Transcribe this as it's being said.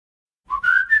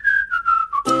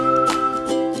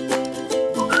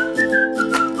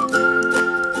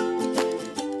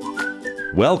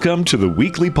Welcome to the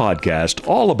weekly podcast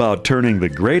all about turning the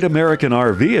great American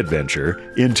RV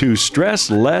adventure into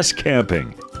stress-less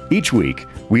camping. Each week,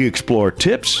 we explore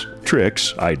tips,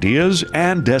 tricks, ideas,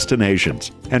 and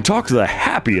destinations, and talk to the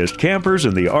happiest campers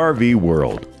in the RV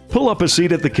world. Pull up a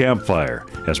seat at the campfire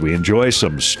as we enjoy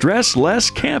some stress-less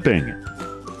camping.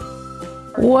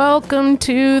 Welcome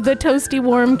to the Toasty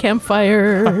Warm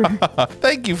Campfire.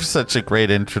 Thank you for such a great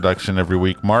introduction every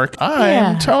week, Mark.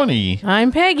 I'm Tony.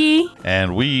 I'm Peggy.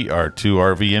 And we are two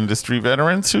RV industry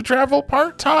veterans who travel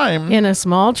part-time. In a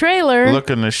small trailer.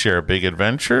 Looking to share big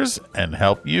adventures and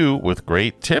help you with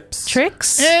great tips,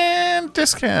 Tricks. and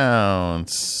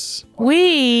discounts.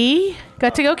 We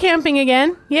got to go camping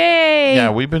again. Yay! Yeah,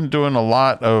 we've been doing a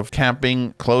lot of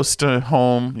camping close to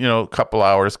home, a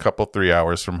couple 3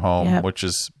 hours from home, which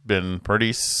has been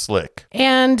pretty slick.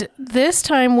 And this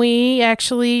time we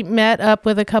actually met up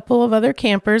with a couple of other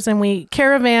campers and we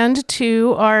caravanned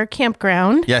to our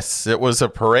campground. Yes, it was a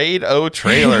parade o'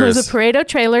 trailers. It was a parade of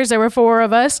trailers. There were 4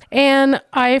 of us. And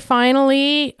I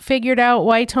finally figured out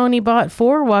why Tony bought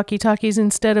 4 walkie-talkies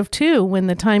instead of 2 when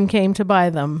the time came to buy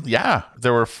them. Yeah,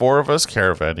 there were 4 of us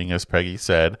caravanning, as Peggy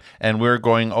said, and we were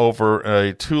going over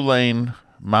a 2-lane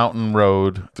mountain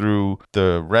road through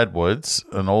the redwoods,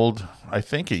 an old, I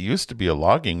think it used to be a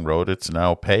logging road. It's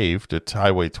now paved. It's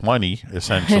Highway 20,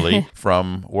 essentially,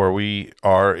 from where we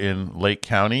are in Lake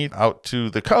County out to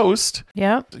the coast.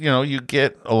 Yeah. You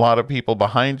get a lot of people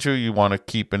behind you. You want to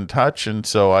keep in touch. And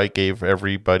so I gave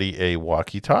everybody a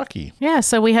walkie-talkie. Yeah.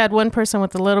 So we had one person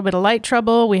with a little bit of light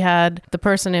trouble. We had the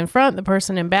person in front, the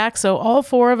person in back. So all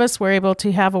 4 of us were able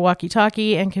to have a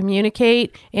walkie-talkie and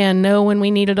communicate and know when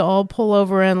we needed to all pull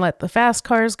over and let the fast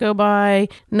cars go by,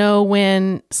 know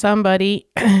when somebody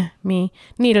me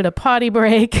needed a potty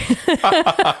break.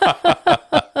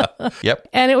 Yep.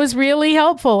 And it was really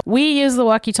helpful. We use the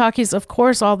walkie-talkies, of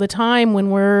course, all the time when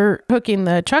we're hooking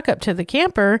the truck up to the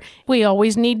camper. We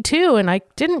always need 2, and I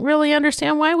didn't really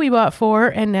understand why we bought 4,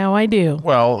 and now I do.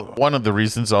 Well, one of the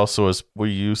reasons also is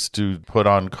we used to put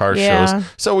on car shows,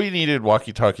 so we needed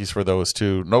walkie-talkies for those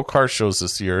too. No car shows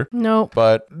this year. Nope.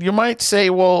 But you might say,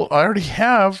 well, I already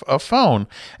have a phone.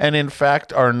 And in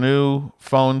fact, our new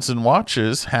phones and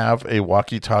watches have a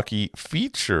walkie-talkie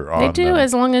feature on them. They do,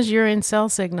 as long as you're in cell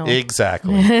signal.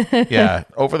 Exactly. Yeah.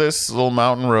 Over this little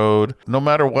mountain road, no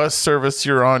matter what service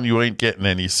you're on, you ain't getting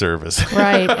any service.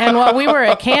 Right. And while we were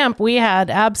at camp, we had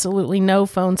absolutely no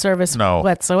phone service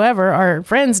whatsoever. Our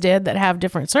friends did that have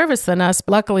different service than us.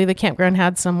 Luckily, the campground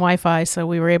had some Wi-Fi, so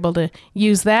we were able to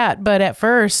use that. But at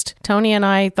first, Tony and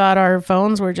I thought our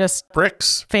phones were just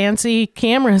bricks, fancy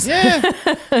cameras. Yeah.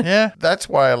 Yeah. That's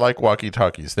why I like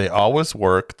walkie-talkies. They always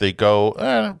work. They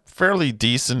go fairly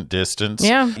decent distance.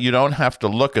 Yeah. You don't have to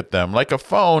look at them. Like a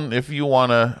phone, if you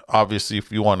want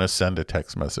to send a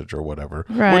text message or whatever,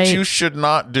 which you should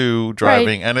not do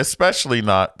driving, and especially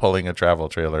not pulling a travel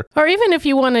trailer. Or even if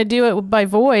you want to do it by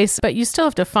voice, but you still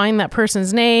have to find that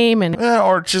person's name and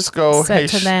or just go, hey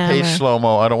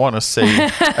Shlomo, I don't want to say,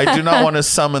 I do not want to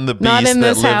summon the beast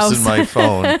that lives in my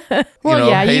phone.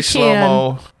 Well, hey you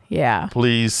Shlomo. Can. Yeah.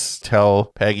 Please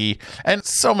tell Peggy. And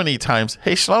so many times,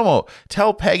 hey, Shlomo,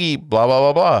 tell Peggy, blah,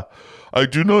 blah, blah, blah. I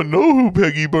do not know who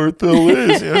Peggy Berthel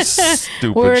is.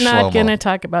 Stupid We're not Shlomo. going to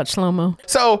talk about Shlomo.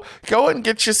 So go and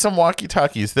get you some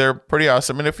walkie-talkies. They're pretty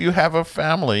awesome. And if you have a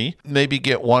family, maybe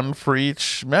get one for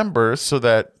each member so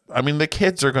that, the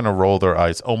kids are going to roll their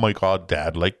eyes. Oh my God,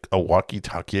 Dad, like a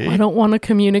walkie-talkie? I don't want to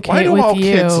communicate with you. Why do all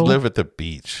kids live at the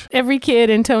beach? Every kid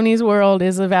in Tony's world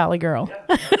is a Valley girl.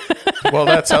 Well,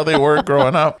 that's how they were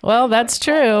growing up. Well, that's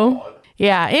true.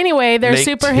 Yeah. Anyway, they're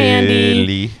super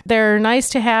handy. They're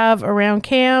nice to have around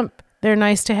camp. They're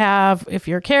nice to have if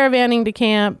you're caravanning to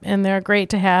camp, and they're great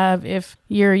to have if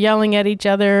you're yelling at each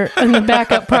other in the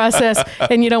backup process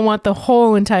and you don't want the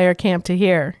whole entire camp to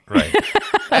hear. Right.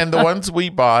 And the ones we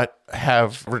bought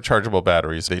have rechargeable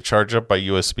batteries. They charge up by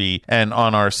USB. And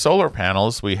on our solar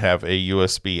panels, we have a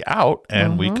USB out,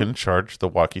 and we can charge the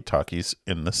walkie-talkies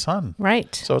in the sun.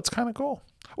 Right. So it's kind of cool.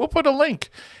 We'll put a link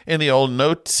in the old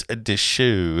notes de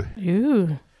shoe.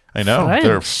 Ooh. I know. French.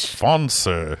 They're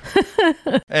fancy.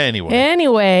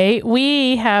 Anyway,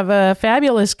 we have a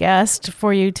fabulous guest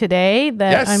for you today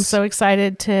that I'm so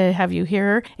excited to have you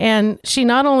here. And she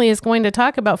not only is going to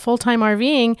talk about full-time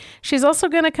RVing, she's also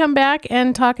going to come back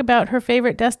and talk about her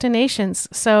favorite destinations.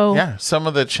 So yeah, some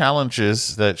of the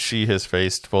challenges that she has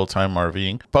faced full-time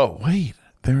RVing. But wait.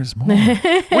 There's more.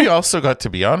 We also got to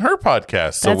be on her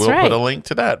podcast, so we'll put a link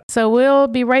to that. So we'll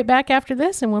be right back after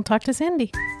this, and we'll talk to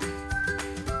Cindy.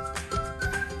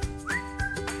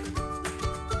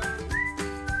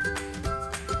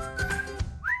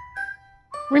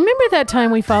 Remember that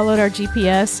time we followed our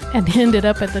GPS and ended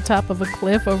up at the top of a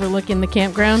cliff overlooking the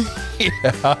campground? Yeah,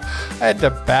 I had to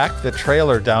back the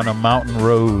trailer down a mountain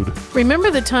road. Remember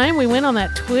the time we went on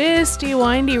that twisty,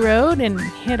 windy road and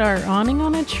hit our awning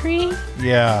on a tree?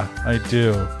 Yeah, I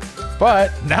do.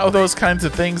 But now those kinds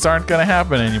of things aren't going to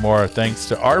happen anymore thanks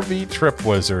to RV Trip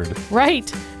Wizard. Right.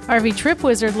 RV Trip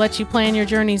Wizard lets you plan your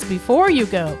journeys before you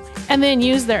go and then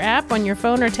use their app on your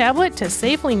phone or tablet to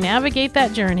safely navigate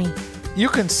that journey. You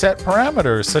can set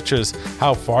parameters such as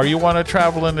how far you want to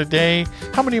travel in a day,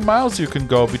 how many miles you can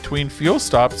go between fuel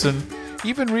stops, and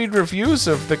even read reviews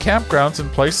of the campgrounds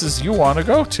and places you want to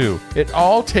go to. It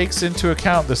all takes into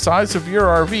account the size of your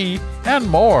RV and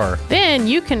more. Then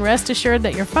you can rest assured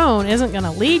that your phone isn't going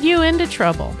to lead you into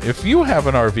trouble. If you have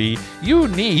an RV, you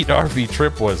need RV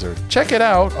Trip Wizard. Check it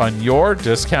out on your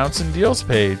discounts and deals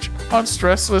page on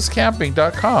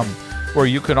stresslesscamping.com, where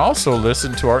you can also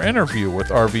listen to our interview with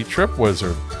RV Trip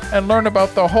Wizard and learn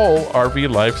about the whole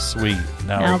RV life suite.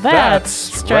 Now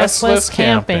that's Stressless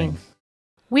Camping.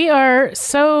 We are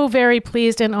so very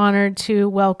pleased and honored to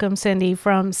welcome Cindy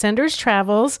from Cinder's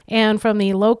Travels and from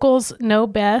the Locals Know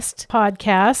Best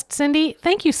podcast. Cindy,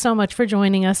 thank you so much for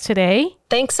joining us today.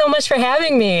 Thanks so much for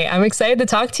having me. I'm excited to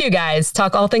talk to you guys,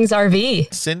 talk all things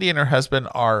RV. Cindy and her husband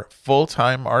are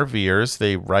full-time RVers.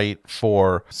 They write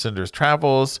for Cinder's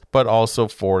Travels, but also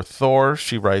for Thor.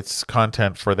 She writes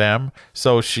content for them.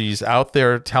 So she's out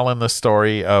there telling the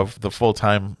story of the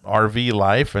full-time RV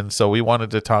life. And so we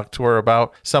wanted to talk to her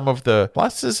about some of the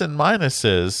pluses and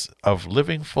minuses of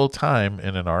living full-time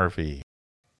in an RV.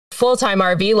 Full-time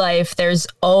RV life, there's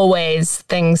always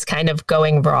things kind of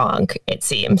going wrong, it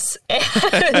seems.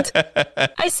 And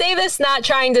I say this not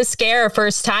trying to scare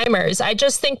first-timers. I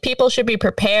just think people should be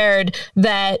prepared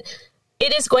that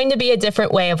it is going to be a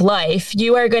different way of life.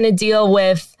 You are going to deal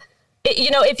with,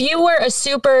 if you were a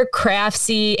super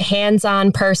craftsy,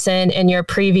 hands-on person in your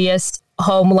previous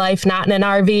home life, not in an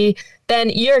RV, then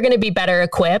you're going to be better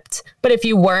equipped. But if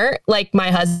you weren't, like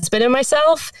my husband and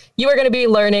myself, you are going to be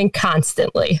learning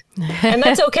constantly. And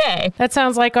that's okay. That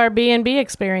sounds like our B&B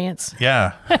experience.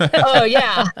 Yeah. Oh,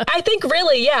 yeah. I think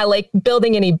really, yeah, like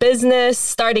building any business,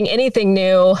 starting anything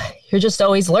new, you're just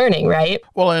always learning, right?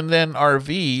 Well, and then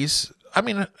RVs, I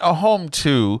mean, a home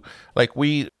too, like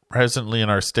we presently in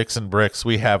our Sticks and Bricks,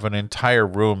 we have an entire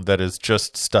room that is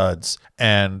just studs.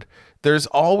 And there's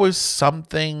always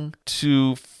something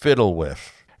to fiddle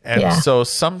with. And so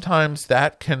sometimes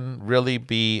that can really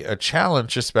be a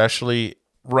challenge, especially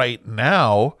right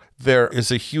now. There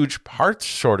is a huge parts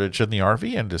shortage in the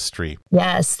RV industry.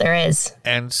 Yes, there is.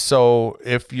 And so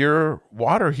if your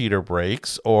water heater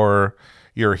breaks or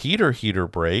your heater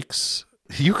breaks,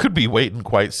 you could be waiting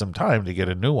quite some time to get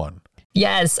a new one.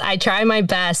 Yes, I try my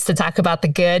best to talk about the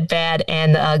good, bad,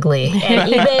 and the ugly. And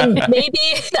even maybe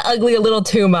the ugly a little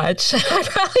too much. I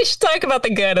probably should talk about the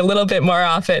good a little bit more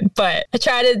often, but I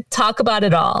try to talk about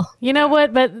it all. You know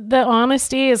what? But the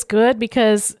honesty is good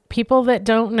because people that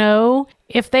don't know,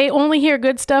 if they only hear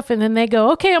good stuff and then they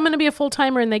go, okay, I'm going to be a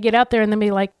full-timer, and they get out there and then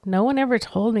be like, no one ever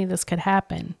told me this could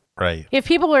happen. Right. If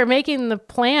people are making the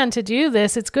plan to do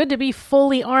this, it's good to be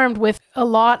fully armed with a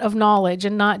lot of knowledge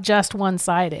and not just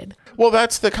one-sided. Well,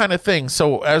 that's the kind of thing.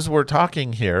 So as we're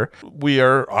talking here, we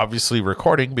are obviously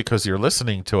recording because you're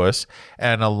listening to us,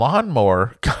 and a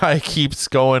lawnmower guy keeps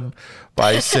going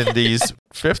by Cindy's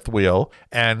fifth wheel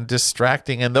and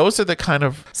distracting. And those are the kind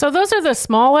of... So those are the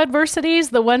small adversities,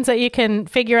 the ones that you can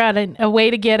figure out a way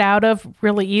to get out of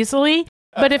really easily.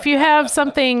 But if you have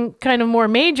something kind of more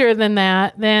major than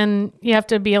that, then you have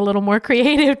to be a little more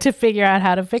creative to figure out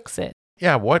how to fix it.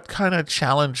 Yeah. What kind of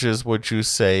challenges would you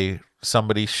say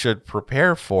somebody should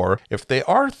prepare for if they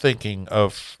are thinking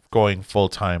of going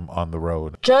full-time on the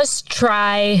road? Just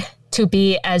try to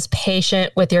be as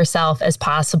patient with yourself as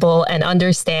possible and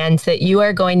understand that you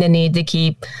are going to need to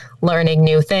keep learning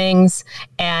new things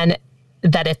and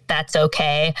that if that's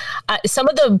okay. Some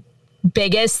of the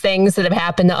biggest things that have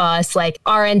happened to us, like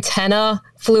our antenna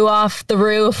flew off the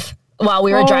roof while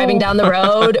we were driving down the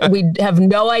road. We have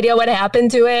no idea what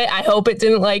happened to it. I hope it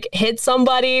didn't hit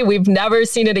somebody. We've never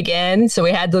seen it again. So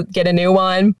we had to get a new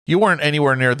one. You weren't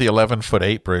anywhere near the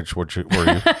 11-foot-8 bridge, were you?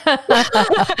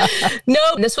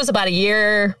 No, this was about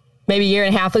maybe a year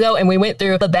and a half ago, and we went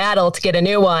through the battle to get a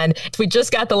new one. We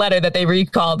just got the letter that they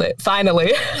recalled it,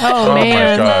 finally. Oh,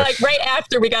 man. Right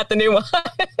after we got the new one.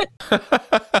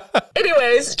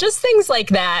 Anyways, just things like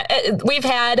that. We've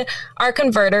had our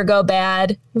converter go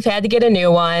bad. We've had to get a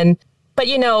new one. But,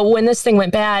 when this thing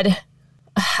went bad,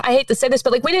 I hate to say this,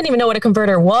 but like we didn't even know what a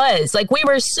converter was. Like we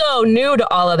were so new to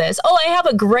all of this. Oh, I have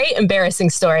a great embarrassing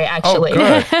story, actually.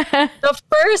 Oh, good. The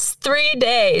first 3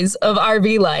 days of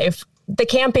RV life, the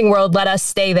Camping World let us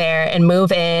stay there and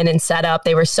move in and set up.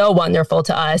 They were so wonderful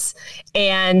to us.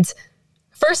 And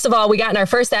first of all, we got in our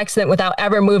first accident without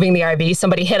ever moving the RV.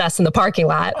 Somebody hit us in the parking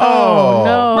lot. Oh,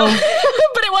 no.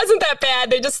 But it wasn't that bad.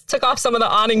 They just took off some of the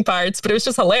awning parts, but it was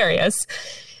just hilarious.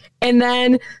 And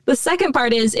then the second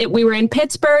part is we were in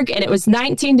Pittsburgh and it was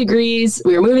 19 degrees.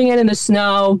 We were moving in the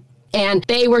snow and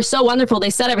they were so wonderful.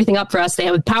 They set everything up for us. They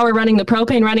had power running, the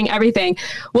propane running, everything.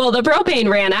 Well, the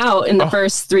propane ran out in the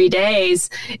first 3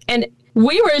 days. And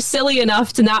we were silly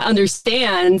enough to not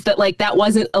understand that like that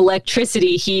wasn't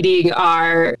electricity heating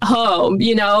our home.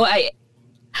 You know, I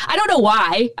don't know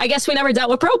why. I guess we never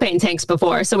dealt with propane tanks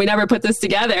before, so we never put this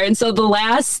together. And so the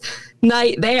last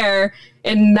night there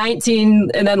in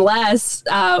 19 and then less,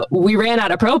 we ran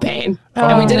out of propane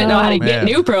and we didn't know how to get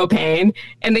new propane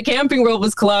and the Camping World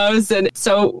was closed. And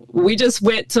so we just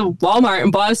went to Walmart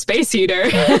and bought a space heater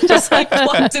and just like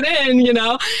plugged it in, you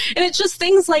know, and it's just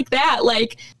things like that.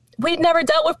 Like, we'd never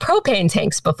dealt with propane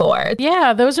tanks before.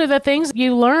 Yeah, those are the things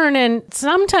you learn. And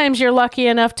sometimes you're lucky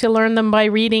enough to learn them by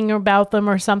reading about them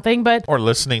or something, but Or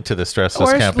listening to the Stressless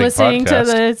or Camping listening podcast. to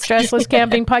the Stressless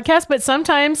Camping podcast. But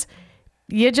sometimes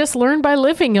you just learn by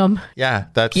living them. Yeah,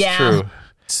 that's true.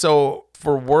 So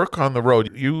for work on the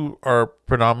road, you are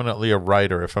predominantly a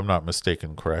writer, if I'm not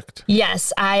mistaken, correct?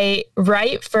 Yes, I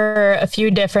write for a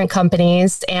few different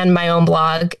companies and my own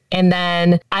blog. And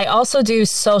then I also do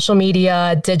social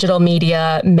media, digital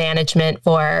media management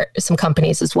for some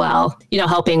companies as well, you know,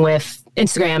 helping with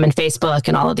Instagram and Facebook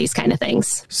and all of these kind of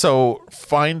things. So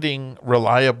finding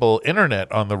reliable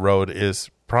internet on the road is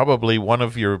probably one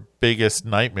of your biggest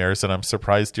nightmares, and I'm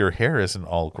surprised your hair isn't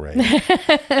all gray.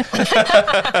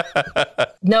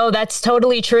 No, that's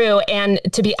totally true. And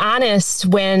to be honest,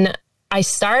 when I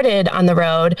started on the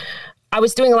road, I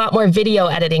was doing a lot more video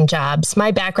editing jobs.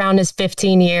 My background is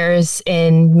 15 years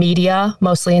in media,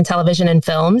 mostly in television and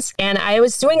films. And I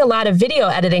was doing a lot of video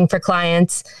editing for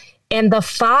clients. And the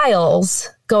files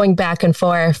going back and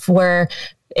forth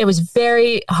it was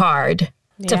very hard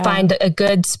to find a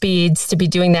good speeds to be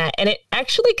doing that. And it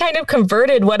actually kind of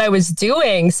converted what I was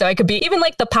doing. So I could be even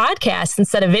like the podcast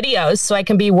instead of videos. So I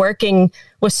can be working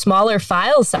with smaller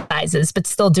file sizes, but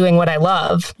still doing what I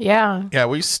love. Yeah. Yeah,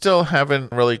 we still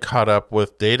haven't really caught up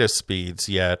with data speeds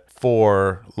yet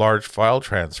for large file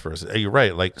transfers. You're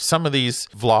right. Like some of these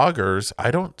vloggers,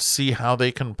 I don't see how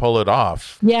they can pull it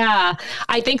off. Yeah.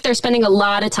 I think they're spending a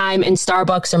lot of time in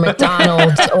Starbucks or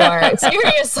McDonald's or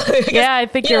seriously. Yeah, I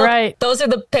think you're right. Those are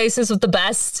the places with the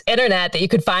best internet that you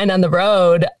could find on the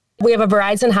road. We have a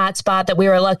Verizon hotspot that we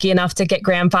were lucky enough to get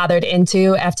grandfathered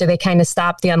into after they kind of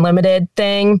stopped the unlimited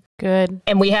thing. Good.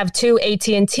 And we have 2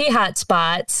 AT&T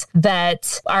hotspots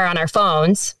that are on our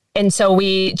phones. And so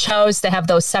we chose to have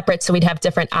those separate so we'd have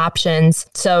different options.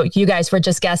 So you guys were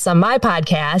just guests on my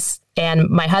podcast. And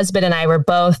my husband and I were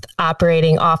both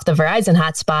operating off the Verizon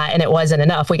hotspot, and it wasn't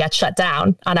enough. We got shut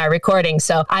down on our recording.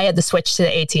 So I had to switch to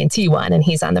the AT&T one, and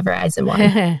he's on the Verizon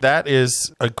one. That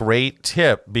is a great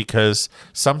tip because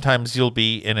sometimes you'll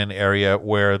be in an area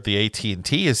where the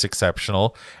AT&T is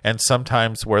exceptional and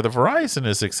sometimes where the Verizon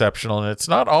is exceptional, and it's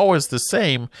not always the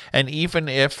same. And even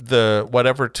if the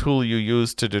whatever tool you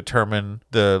use to determine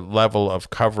the level of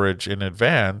coverage in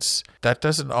advance, that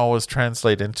doesn't always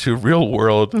translate into real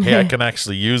world. Hey, I can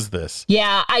actually use this.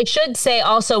 Yeah, I should say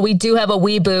also we do have a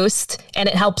WeBoost, and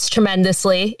it helps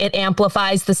tremendously. It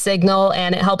amplifies the signal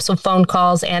and it helps with phone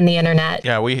calls and the internet.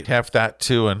 Yeah, we have that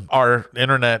too. And our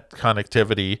internet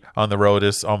connectivity on the road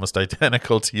is almost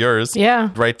identical to yours.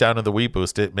 Yeah. Right down to the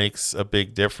WeBoost, it makes a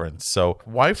big difference. So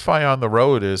Wi-Fi on the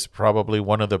road is probably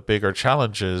one of the bigger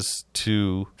challenges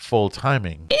to full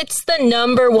timing. It's the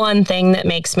number one thing that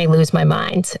makes me lose my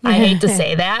mind. I hate to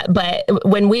say that, but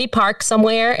when we park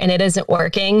somewhere and it isn't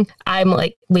working, I'm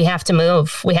like, we have to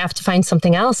move. We have to find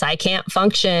something else. I can't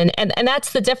function. And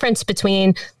that's the difference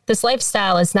between this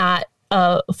lifestyle is not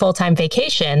a full-time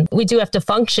vacation. We do have to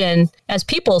function as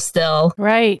people still.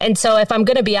 Right. And so if I'm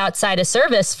going to be outside of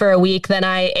service for a week, then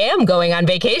I am going on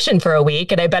vacation for a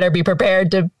week, and I better be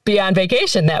prepared to be on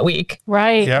vacation that week.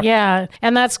 Right. Yep. Yeah.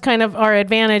 And that's kind of our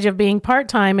advantage of being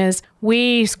part-time is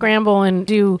we scramble and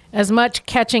do as much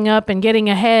catching up and getting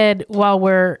ahead while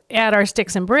we're at our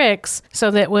sticks and bricks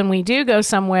so that when we do go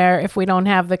somewhere, if we don't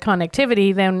have the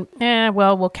connectivity, then,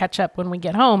 we'll catch up when we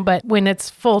get home. But when it's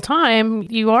full-time,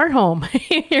 you are home.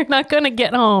 You're not going to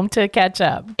get home to catch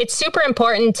up. It's super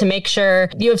important to make sure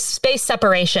you have space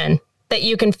separation that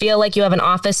you can feel like you have an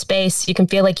office space. You can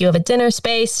feel like you have a dinner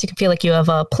space. You can feel like you have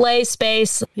a play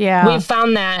space. Yeah. We've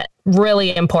found that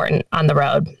really important on the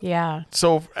road. Yeah.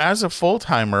 So as a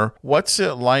full-timer, what's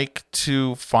it like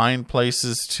to find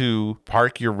places to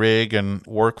park your rig and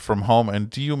work from home? And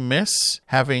do you miss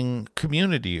having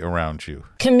community around you?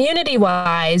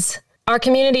 Community-wise, our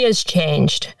community has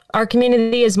changed. Our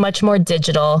community is much more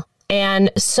digital. And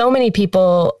so many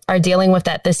people are dealing with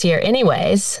that this year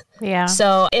anyways. Yeah.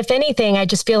 So if anything, I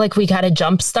just feel like we got a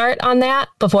jump start on that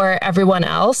before everyone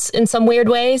else in some weird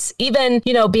ways. Even,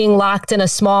 being locked in a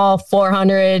small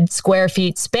 400 square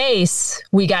feet space,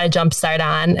 we got a jump start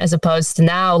on, as opposed to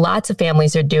now lots of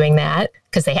families are doing that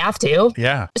because they have to.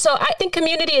 Yeah. So I think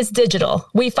community is digital.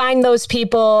 We find those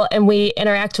people and we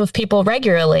interact with people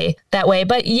regularly that way.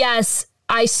 But yes,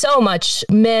 I so much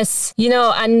miss,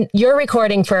 on your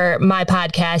recording for my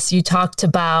podcast, you talked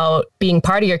about being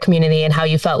part of your community and how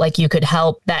you felt like you could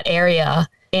help that area.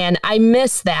 And I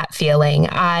miss that feeling.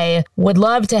 I would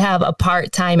love to have a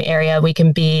part-time area we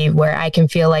can be where I can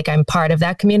feel like I'm part of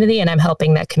that community and I'm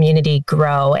helping that community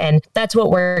grow. And that's what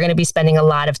we're going to be spending a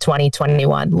lot of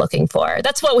 2021 looking for.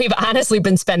 That's what we've honestly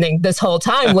been spending this whole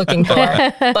time looking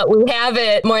for, but we have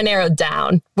it more narrowed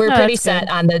down. We're pretty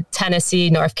set on the Tennessee,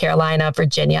 North Carolina,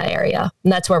 Virginia area.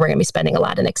 And that's where we're going to be spending a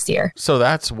lot of next year. So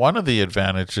that's one of the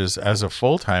advantages as a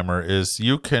full-timer is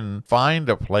you can find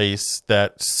a place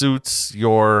that suits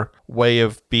your way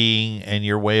of being and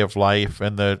your way of life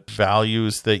and the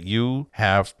values that you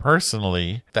have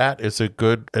personally. That is a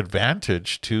good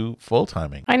advantage to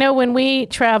full-timing. I know when we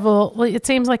travel, it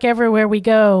seems like everywhere we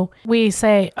go, we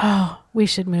say, oh, we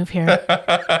should move here.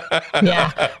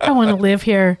 Yeah. I want to live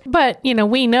here. But,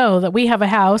 we know that we have a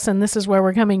house and this is where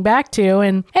we're coming back to.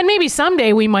 And maybe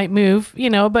someday we might move,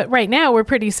 but right now we're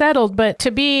pretty settled. But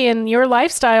to be in your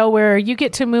lifestyle where you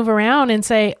get to move around and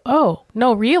say, oh,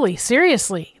 no, really,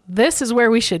 seriously, this is where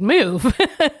we should move.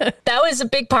 That was a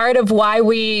big part of why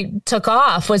we took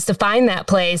off, was to find that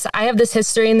place. I have this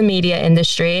history in the media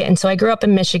industry. And so I grew up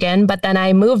in Michigan, but then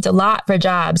I moved a lot for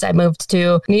jobs. I moved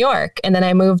to New York, and then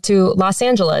I moved to Los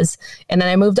Angeles, and then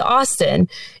I moved to Austin,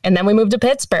 and then we moved to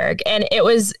Pittsburgh. And it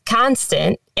was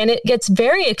constant. And it gets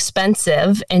very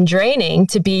expensive and draining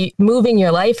to be moving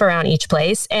your life around each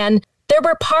place. And there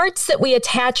were parts that we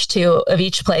attached to of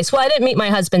each place. Well, I didn't meet my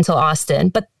husband till Austin,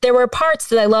 but there were parts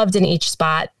that I loved in each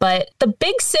spot. But the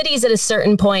big cities at a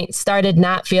certain point started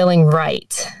not feeling right.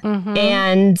 Mm-hmm.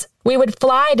 And we would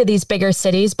fly to these bigger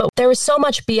cities, but there was so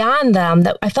much beyond them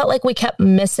that I felt like we kept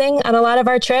missing on a lot of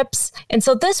our trips. And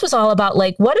so this was all about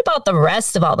what about the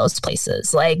rest of all those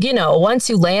places? Once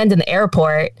you land in the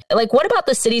airport, what about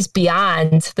the cities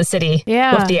beyond the city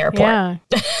with the airport? Yeah.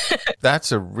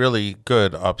 That's a really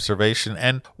good observation.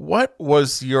 And what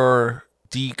was your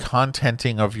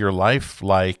decontenting of your life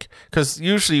like? Because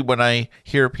usually when I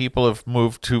hear people have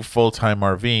moved to full-time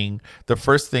RVing, the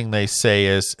first thing they say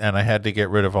is, and I had to get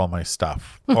rid of all my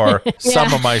stuff or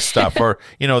some of my stuff, or,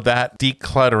 that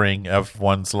decluttering of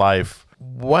one's life.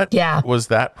 What was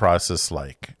that process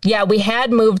like? Yeah, we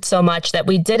had moved so much that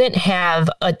we didn't have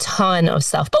a ton of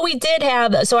stuff, but we did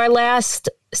have, so our last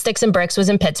Sticks and Bricks was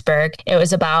in Pittsburgh. It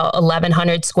was about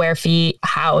 1,100 square feet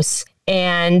house.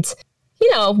 And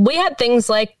we had things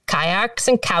like kayaks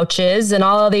and couches and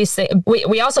all of these things.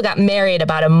 We also got married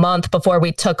about a month before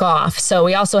we took off. So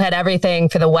we also had everything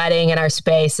for the wedding in our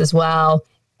space as well.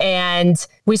 And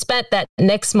we spent that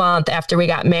next month after we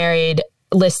got married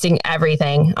listing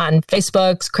everything on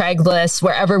Facebook, Craigslist,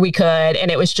 wherever we could.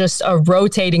 And it was just a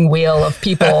rotating wheel of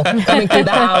people coming through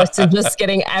the house and just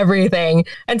getting everything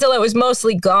until it was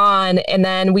mostly gone. And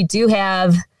then we do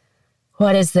have...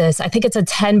 what is this? I think it's a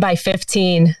 10 by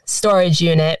 15 storage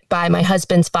unit by my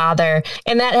husband's father.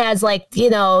 And that has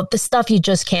the stuff you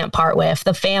just can't part with,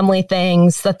 the family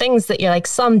things, the things that you're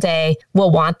someday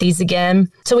we'll want these again.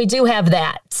 So we do have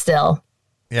that still.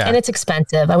 Yeah. And it's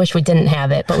expensive. I wish we didn't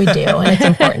have it, but we do. And it's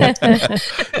important.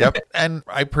 Yep. And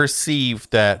I perceive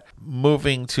that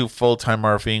moving to full-time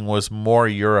RVing was more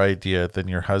your idea than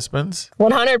your husband's.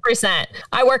 100%.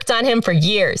 I worked on him for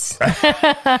years.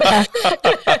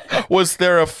 Was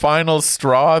there a final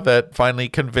straw that finally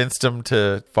convinced him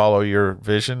to follow your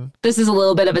vision? This is a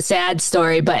little bit of a sad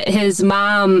story, but his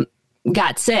mom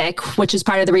got sick, which is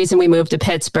part of the reason we moved to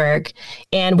Pittsburgh.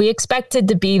 And we expected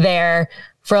to be there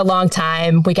for a long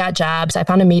time. We got jobs. I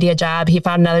found a media job. He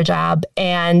found another job.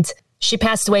 And she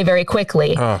passed away very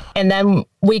quickly. And then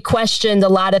we questioned a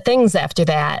lot of things after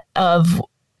that of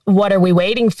what are we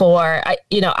waiting for?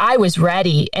 I was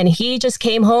ready. And he just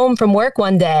came home from work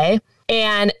one day.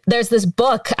 And there's this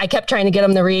book I kept trying to get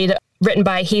him to read written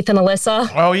by Heath and Alyssa.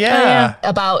 Oh, yeah.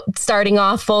 About starting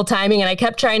off full timing. And I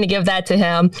kept trying to give that to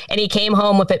him. And he came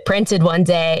home with it printed one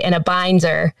day in a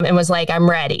binder and was like, I'm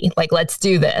ready. Like, let's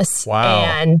do this. Wow.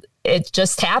 And it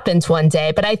just happened one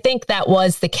day. But I think that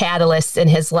was the catalyst in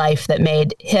his life that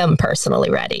made him personally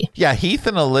ready. Yeah, Heath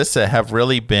and Alyssa have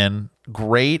really been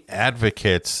great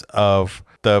advocates of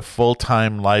the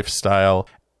full-time lifestyle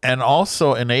and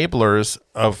also enablers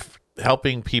of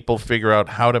helping people figure out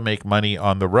how to make money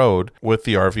on the road with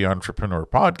the RV Entrepreneur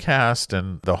podcast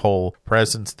and the whole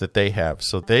presence that they have.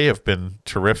 So they have been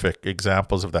terrific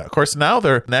examples of that. Of course, now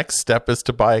their next step is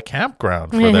to buy a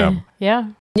campground for them.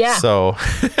 Yeah. Yeah. So,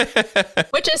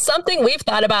 which is something we've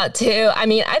thought about too. I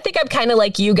mean, I think I'm kind of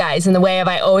like you guys in the way of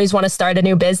I always want to start a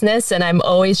new business and I'm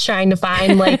always trying to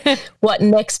find like what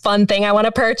next fun thing I want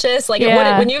to purchase. Like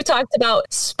when you talked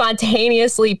about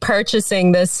spontaneously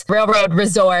purchasing this railroad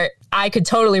resort, I could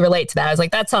totally relate to that. I was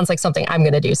like, that sounds like something I'm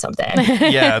going to do someday.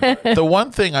 Yeah. The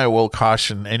one thing I will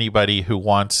caution anybody who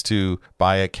wants to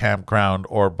buy a campground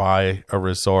or buy a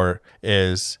resort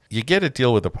is you get a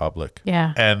deal with the public.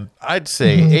 Yeah. And I'd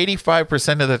say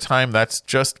 85% of the time, that's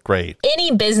just great.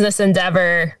 Any business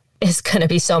endeavor is going to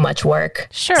be so much work.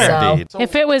 Sure. So, Indeed.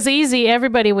 If it was easy,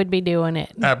 everybody would be doing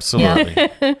it. Absolutely.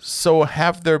 So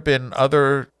have there been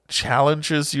other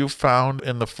challenges you found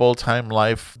in the full-time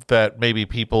life that maybe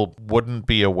people wouldn't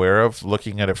be aware of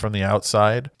looking at it from the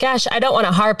outside? gosh, I don't want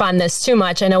to harp on this too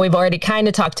much. I know we've already kind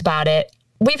of talked about it.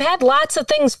 We've had lots of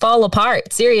things fall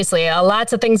apart. Seriously,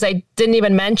 lots of things I didn't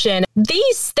even mention.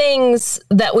 These things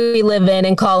that we live in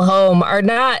and call home are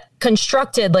not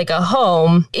constructed like a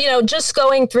home. You know, just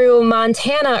going through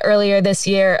Montana earlier this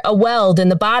year, a weld in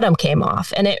the bottom came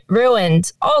off and it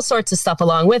ruined all sorts of stuff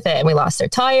along with it. And we lost our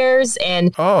tires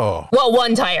and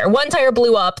one tire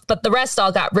blew up, but the rest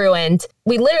all got ruined.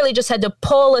 We literally just had to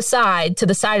pull aside to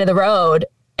the side of the road.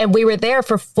 And we were there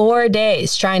for 4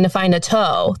 days trying to find a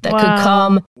tow that could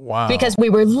come because we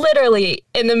were literally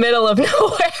in the middle of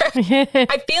nowhere.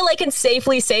 I feel I can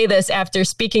safely say this after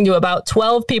speaking to about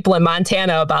 12 people in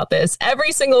Montana about this.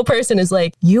 Every single person is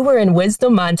like, you were in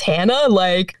Wisdom, Montana?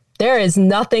 Like, there is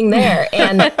nothing there.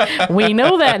 And we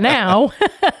know that now.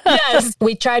 Yes.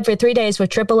 We tried for 3 days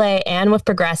with AAA and with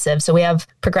Progressive. So we have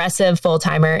Progressive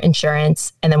full-timer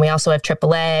insurance. And then we also have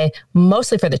AAA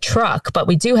mostly for the truck, but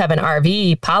we do have an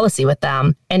RV policy with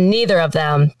them. And neither of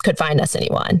them could find us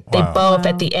anyone. They both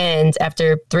at the end,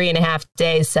 after 3.5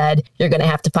 days, said, you're going to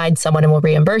have to find someone and we'll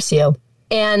reimburse you.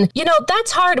 And, you know,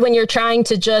 that's hard when you're trying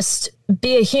to just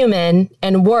be a human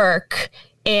and work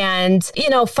and, you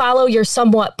know, follow your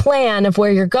somewhat plan of where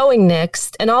you're going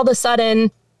next. And all of a sudden,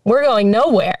 we're going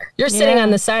nowhere. You're sitting on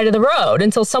the side of the road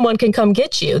until someone can come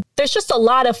get you. There's just a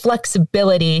lot of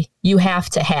flexibility you have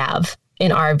to have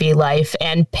in RV life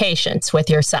and patience with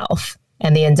yourself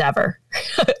and the endeavor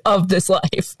of this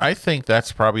life. I think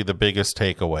that's probably the biggest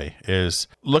takeaway is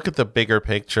look at the bigger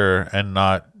picture and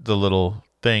not the little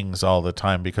things all the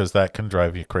time, because that can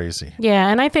drive you crazy. Yeah,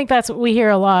 and I think that's what we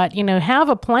hear a lot. You know, have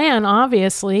a plan,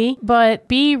 obviously, but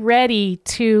be ready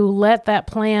to let that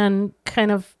plan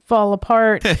kind of fall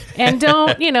apart and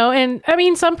don't, you know, and I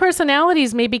mean, some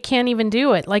personalities maybe can't even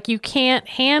do it. Like you can't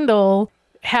handle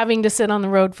having to sit on the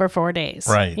road for 4 days,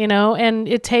 right? You know, and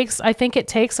I think it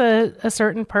takes a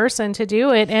certain person to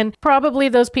do it. And probably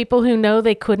those people who know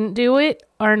they couldn't do it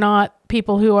are not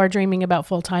people who are dreaming about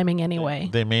full timing anyway.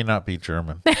 They may not be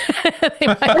German.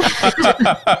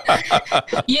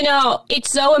 You know,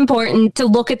 it's so important to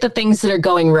look at the things that are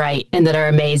going right and that are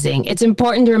amazing. It's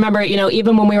important to remember, you know,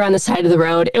 even when we were on the side of the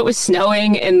road, it was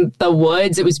snowing in the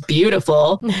woods. It was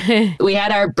beautiful. We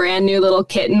had our brand new little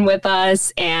kitten with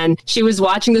us and she was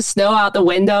watching the snow out the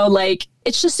window. Like,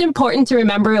 it's just important to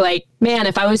remember, like, man,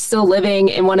 if I was still living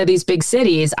in one of these big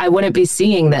cities, I wouldn't be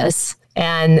seeing this.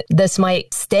 And this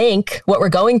might stink what we're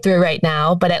going through right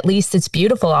now, but at least it's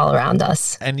beautiful all around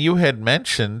us. And you had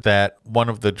mentioned that one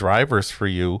of the drivers for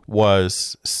you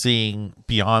was seeing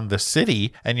beyond the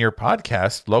city, and your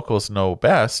podcast, Locals Know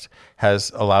Best,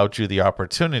 has allowed you the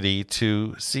opportunity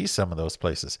to see some of those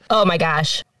places. Oh my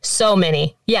gosh. So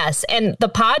many. Yes. And the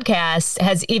podcast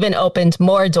has even opened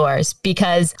more doors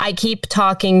because I keep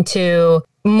talking to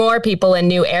more people in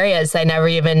new areas I never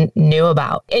even knew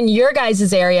about. In your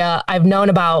guys' area, I've known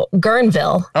about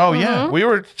Guerneville. Oh, yeah. We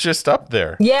were just up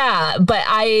there. Yeah, but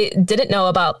I didn't know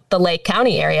about the Lake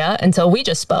County area until we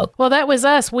just spoke. Well, that was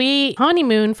us. We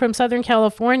honeymooned from Southern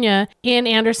California in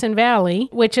Anderson Valley,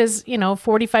 which is,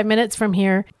 45 minutes from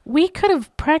here. We could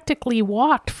have practically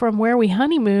walked from where we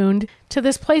honeymooned to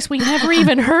this place we never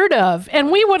even heard of.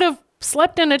 And we would have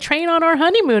slept in a train on our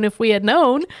honeymoon if we had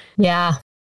known. Yeah.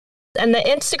 And the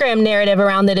Instagram narrative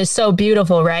around it is so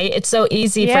beautiful, right? It's so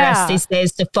easy for us these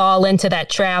days to fall into that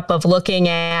trap of looking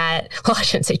at, well, I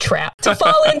shouldn't say trap, to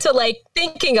fall into like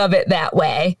thinking of it that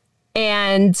way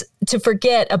and to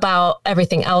forget about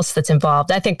everything else that's involved.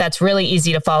 I think that's really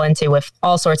easy to fall into with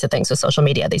all sorts of things with social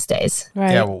media these days.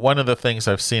 Right. Yeah, well, one of the things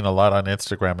I've seen a lot on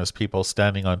Instagram is people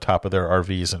standing on top of their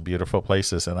RVs in beautiful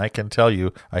places. And I can tell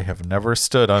you, I have never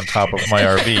stood on top of my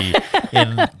RV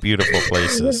in beautiful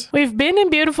places. We've been in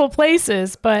beautiful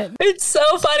places, but It's so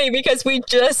funny because we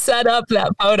just set up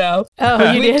that photo.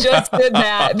 Oh, you we did? just did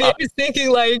that. I was thinking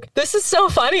like, this is so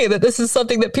funny that this is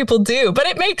something that people do, but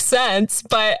it makes sense.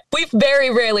 But we've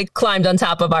very rarely climbed on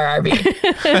top of our RV.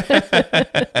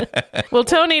 well,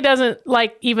 Tony doesn't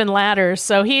like even ladders,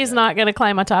 so he's not going to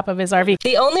climb on top of his RV.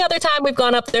 The only other time we've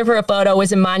gone up there for a photo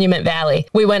was in Monument Valley.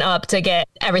 We went up to get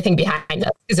everything behind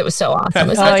us because it was so awesome. It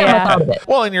was the first time I thought of it.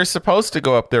 Well, and you're supposed to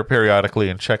go up there periodically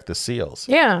and check the seals.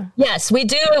 Yeah. Yes, we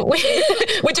do.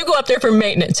 We do go up there for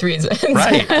maintenance reasons.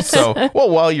 Right. So, well,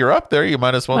 while you're up there, you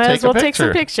might as well take a picture. Take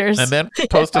some pictures. And then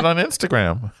post it on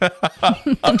Instagram.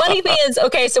 The funny thing is,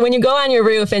 okay, so when you go on your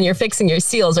roof and you're fixing your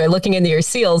seals or looking into your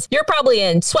seals, you're probably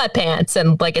in sweatpants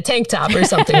and like a tank top or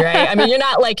something, right? I mean, you're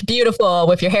not like beautiful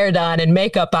with your hair done and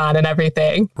makeup on and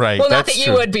everything. Right. Well, not that's that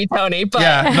true. you would be, Tony, but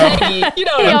Yeah, no. Peggy, you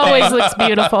know what He I'm saying. always looks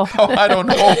beautiful. Oh, I don't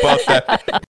know about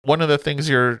that. One of the things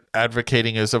you're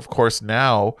advocating is, of course,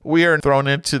 now we are thrown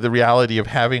into the reality of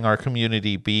having our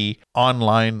community be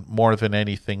online more than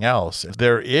anything else.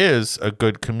 There is a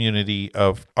good community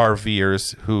of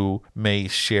RVers who may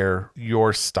share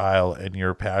your style and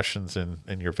your passions and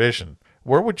your vision.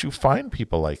 Where would you find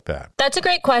people like that? That's a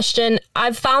great question.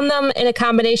 I've found them in a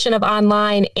combination of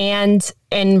online and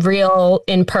in real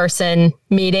in-person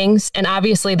meetings. And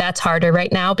obviously that's harder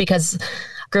right now because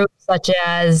groups such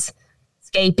as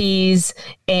Escapees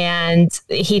and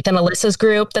Heath and Alyssa's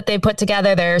group that they put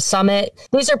together, their summit.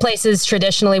 These are places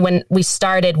traditionally when we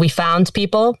started, we found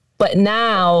people. But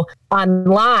now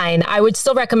online, I would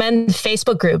still recommend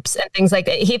Facebook groups and things like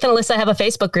that. Heath and Alyssa have a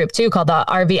Facebook group too called the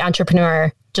RV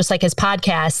Entrepreneur, just like his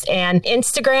podcast. And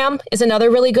Instagram is another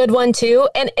really good one too.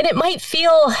 And it might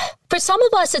feel, for some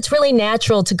of us, it's really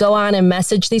natural to go on and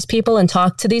message these people and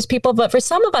talk to these people. But for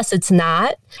some of us, it's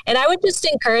not. And I would just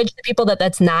encourage the people that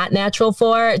that's not natural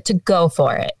for to go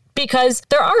for it. Because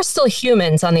there are still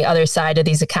humans on the other side of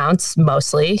these accounts,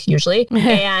 usually.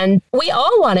 And we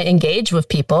all want to engage with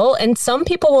people. And some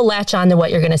people will latch on to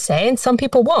what you're going to say and some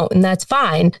people won't. And that's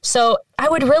fine. So I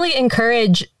would really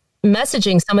encourage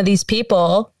messaging some of these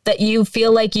people that you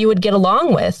feel like you would get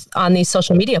along with on these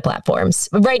social media platforms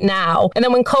right now. And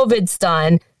then when COVID's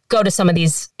done, go to some of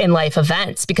these in-life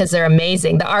events because they're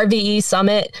amazing. The RVE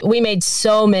Summit, we made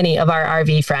so many of our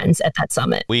RV friends at that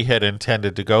summit. We had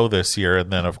intended to go this year,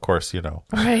 and then, of course,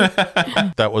 Right.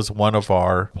 that was one of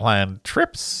our planned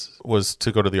trips, was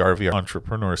to go to the RV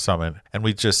Entrepreneur Summit, and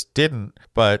we just didn't.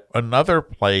 But another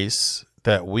place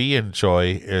that we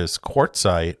enjoy is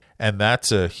Quartzsite, and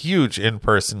that's a huge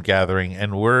in-person gathering,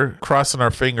 and we're crossing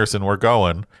our fingers and we're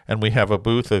going, and we have a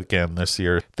booth again this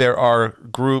year. There are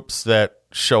groups that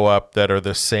show up that are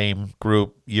the same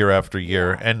group year after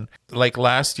year. And like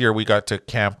last year, we got to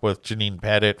camp with Janine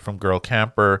Pettit from Girl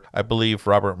Camper. I believe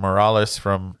Robert Morales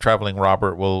from Traveling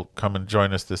Robert will come and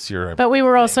join us this year. But we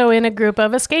were also in a group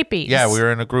of escapees. Yeah, we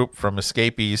were in a group from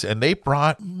Escapees, and they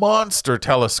brought monster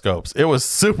telescopes. It was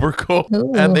super cool.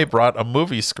 Ooh. And they brought a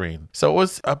movie screen. So it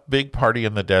was a big party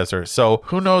in the desert. So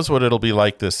who knows what it'll be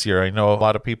like this year. I know a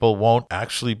lot of people won't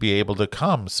actually be able to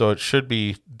come, so it should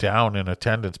be down in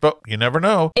attendance, but you never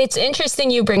know. It's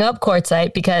interesting you bring up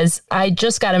Quartzsite because I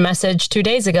just got a message 2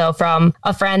 days ago from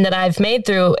a friend that I've made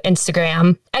through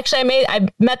Instagram. Actually, I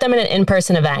met them at an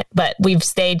in-person event, but we've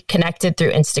stayed connected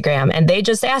through Instagram, and they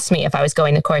just asked me if I was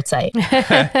going to Quartzsite.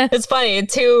 It's funny,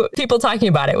 2 people talking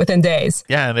about it within days.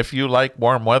 Yeah, and if you like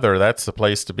warm weather, that's the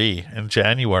place to be in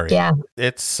January. Yeah.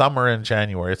 It's summer in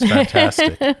January. It's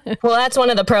fantastic. Well, that's one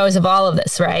of the pros of all of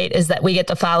this, right? Is that we get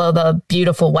to follow the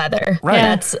beautiful weather. Right.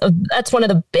 Yeah. That's one of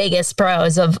the biggest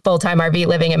pros of full-time RV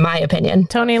living, in my opinion.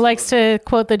 Tony likes to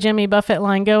quote the Jimmy Buffett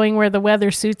line, going where the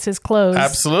weather suits his clothes.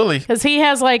 Absolutely. Because he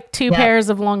has like 2 Yeah. pairs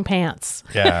of long pants.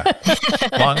 Yeah.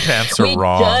 Long pants are We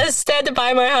wrong. just had to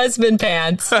buy my husband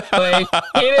pants. Like,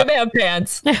 he didn't have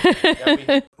pants.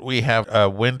 We have a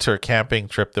winter camping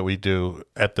trip that we do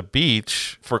at the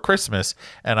beach for Christmas,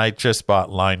 and I just bought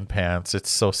line pants.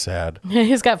 It's so sad.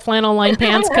 He's got flannel line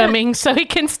pants coming so he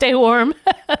can stay warm.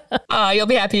 Oh, you'll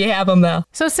be happy you have them, though.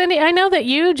 So, Cindy, I know that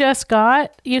you just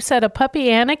you said a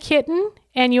puppy and a kitten.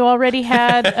 and you already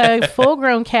had a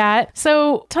full-grown cat.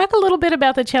 So talk a little bit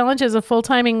about the challenges of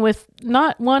full-timing with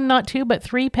not one, not two, but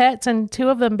 3 pets and 2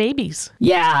 of them babies.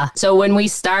 Yeah. So when we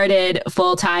started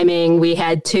full-timing, we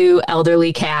had 2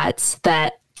 elderly cats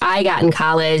that I got in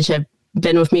college, have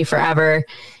been with me forever.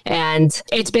 And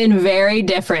it's been very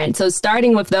different. So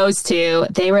starting with those 2,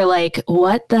 they were like,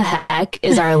 what the heck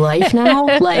is our life now?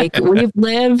 Like, we've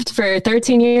lived for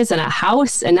 13 years in a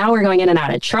house, and now we're going in and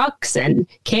out of trucks and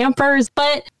campers.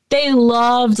 But they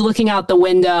loved looking out the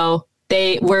window.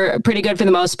 They were pretty good for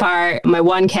the most part. My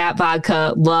one cat,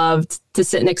 Vodka, loved to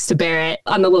sit next to Barrett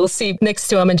on the little seat next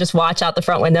to him and just watch out the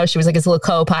front window. She was like his little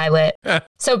co-pilot.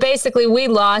 So basically, we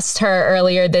lost her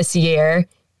earlier this year.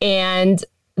 And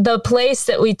the place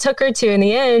that we took her to in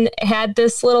the end had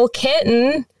this little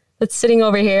kitten that's sitting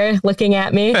over here looking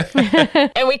at me.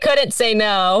 And we couldn't say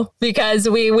no because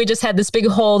we just had this big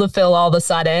hole to fill all of a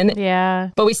sudden.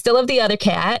 Yeah. But we still have the other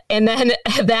cat. And then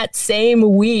that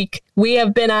same week, we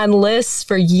have been on lists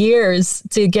for years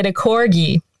to get a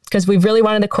corgi because we really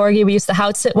wanted a corgi. We used to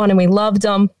house sit one and we loved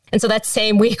them. And so that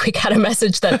same week, we got a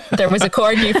message that there was a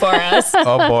corgi for us.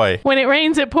 Oh, boy. When it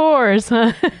rains, it pours.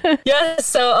 Yes,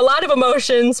 so a lot of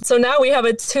emotions. So now we have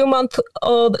a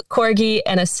 2-month-old corgi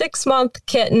and a 6-month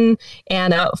kitten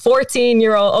and a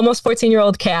 14-year-old, almost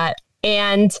 14-year-old cat.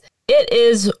 And it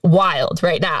is wild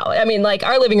right now. I mean, like,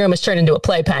 our living room is turned into a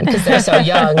playpen because they're so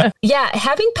young. Yeah,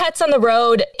 having pets on the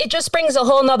road, it just brings a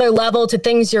whole nother level to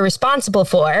things you're responsible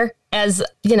for. As,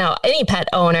 you know, any pet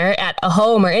owner at a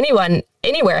home or anyone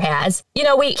anywhere has. You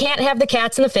know, we can't have the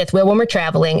cats in the fifth wheel when we're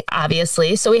traveling,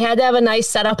 obviously. So we had to have a nice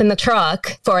setup in the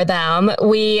truck for them.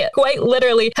 We quite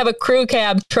literally have a crew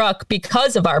cab truck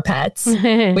because of our pets.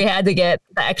 We had to get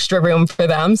the extra room for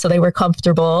them so they were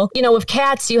comfortable. You know, with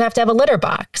cats, you have to have a litter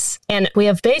box. And we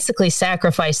have basically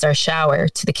sacrificed our shower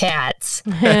to the cats.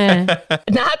 Not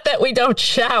that we don't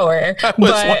shower, I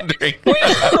was wondering.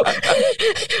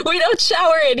 we don't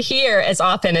shower in here as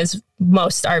often as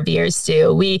most RVers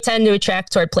do. We tend to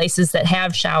attract toward places that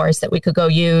have showers that we could go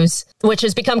use, which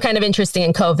has become kind of interesting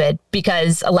in COVID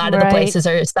because a lot of the places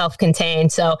are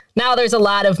self-contained. So now there's a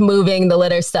lot of moving the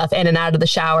litter stuff in and out of the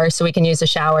shower so we can use a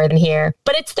shower in here.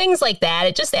 But it's things like that.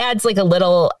 It just adds like a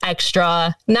little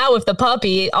extra. Now with the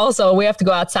puppy, also we have to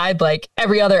go outside like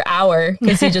every other hour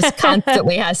because he just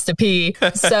constantly has to pee.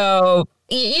 So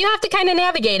you have to kind of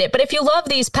navigate it. But if you love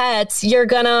these pets, you're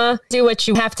going to do what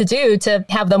you have to do to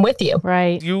have them with you.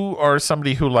 Right. You are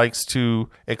somebody who likes to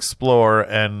explore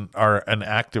and are an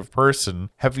active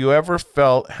person. Have you ever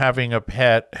felt having a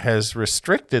pet has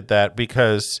restricted that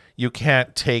because you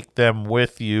can't take them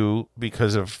with you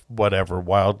because of whatever,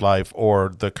 wildlife or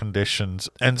the conditions?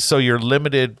 And so you're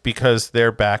limited because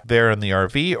they're back there in the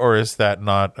RV, or is that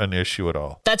not an issue at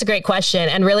all? That's a great question,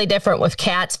 and really different with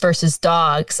cats versus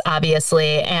dogs, obviously.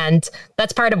 And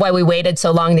that's part of why we waited so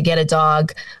long to get a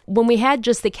dog. When we had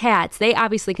just the cats, they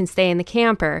obviously can stay in the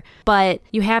camper, but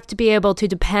you have to be able to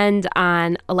depend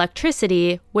on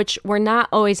electricity, which we're not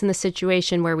always in the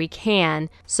situation where we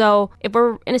can. So if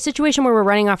we're in a situation where we're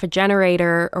running off a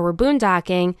generator or we're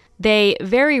boondocking, they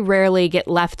very rarely get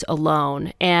left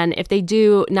alone. And if they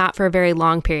do, not for a very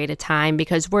long period of time,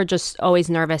 because we're just always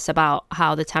nervous about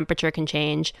how the temperature can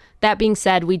change. That being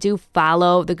said, we do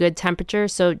follow the good temperature.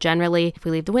 So generally, if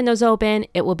we leave the windows open,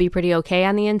 it will be pretty okay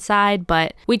on the inside,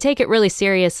 but we take it really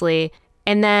seriously.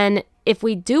 And then if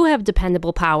we do have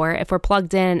dependable power, if we're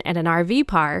plugged in at an RV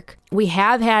park, we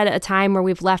have had a time where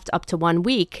we've left up to 1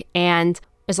 week. And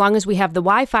as long as we have the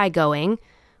Wi-Fi going,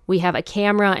 we have a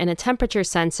camera and a temperature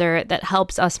sensor that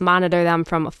helps us monitor them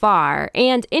from afar.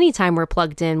 And anytime we're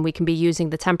plugged in, we can be using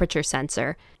the temperature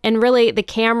sensor. And really, the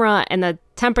camera and the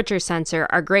temperature sensor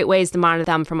are great ways to monitor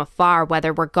them from afar,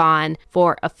 whether we're gone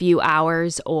for a few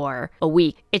hours or a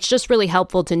week. It's just really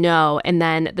helpful to know. And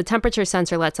then the temperature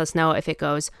sensor lets us know if it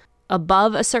goes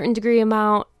above a certain degree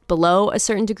amount, below a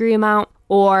certain degree amount,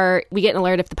 or we get an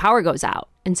alert if the power goes out.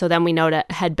 And so then we know to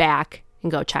head back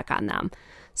and go check on them.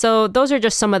 So those are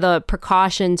just some of the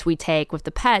precautions we take with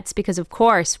the pets because, of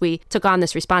course, we took on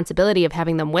this responsibility of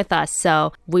having them with us.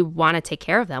 So we want to take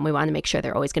care of them. We want to make sure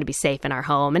they're always going to be safe in our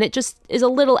home. And it just is a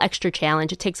little extra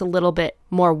challenge. It takes a little bit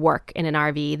more work in an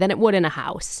RV than it would in a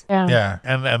house. Yeah.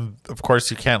 And of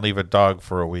course, you can't leave a dog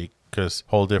for a week. Because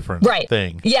whole different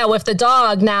thing. Yeah, with the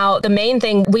dog now, the main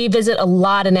thing, we visit a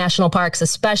lot of national parks,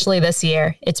 especially this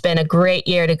year. It's been a great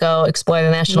year to go explore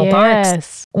the national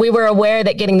parks. We were aware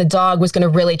that getting the dog was going to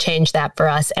really change that for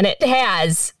us. And it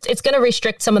has. It's going to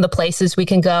restrict some of the places we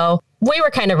can go. we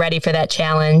were kind of ready for that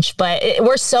challenge, but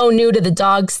we're so new to the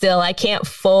dog still. I can't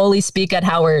fully speak at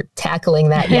how we're tackling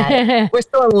that yet. We're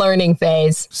still in a learning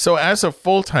phase. So as a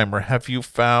full-timer, have you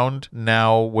found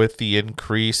now with the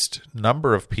increased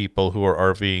number of people who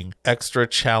are RVing extra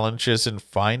challenges in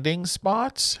finding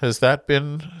spots? Has that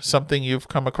been something you've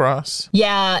come across?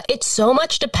 Yeah, it so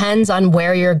much depends on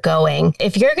where you're going.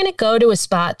 If you're going to go to a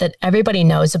spot that everybody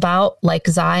knows about, like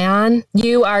Zion,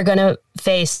 you are going to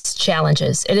face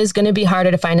challenges. It is going to be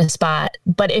harder to find a spot.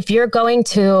 But if you're going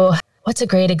to, what's a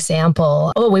great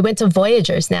example? Oh, we went to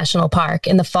Voyageurs National Park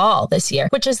in the fall this year,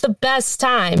 which is the best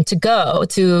time to go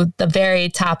to the very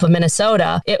top of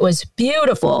Minnesota. It was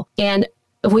beautiful. And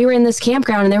we were in this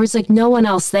campground and there was like no one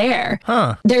else there.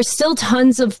 There's still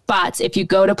tons of spots if you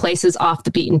go to places off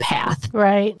the beaten path.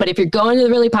 Right. But if you're going to the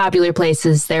really popular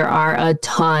places, there are a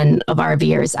ton of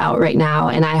RVers out right now.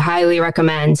 And I highly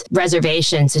recommend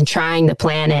reservations and trying to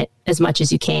plan it as much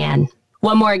as you can.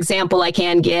 One more example I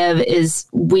can give is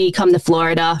we come to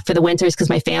Florida for the winters because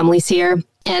my family's here.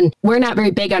 And we're not very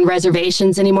big on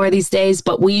reservations anymore these days,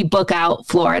 but we book out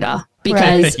Florida.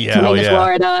 Because coming to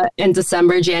Florida in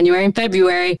December, January, and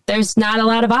February, there's not a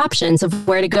lot of options of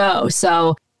where to go.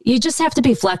 So you just have to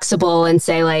be flexible and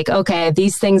say like, okay,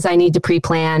 these things I need to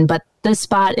pre-plan, but this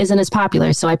spot isn't as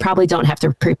popular, so I probably don't have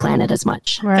to pre-plan it as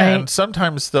much. Right. And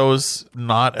sometimes those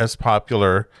not as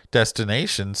popular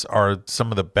destinations are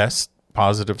some of the best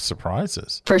positive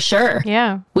surprises. For sure.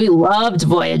 Yeah. We loved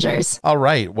Voyageurs. All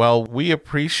right. Well, we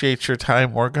appreciate your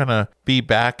time. We're going to be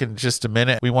back in just a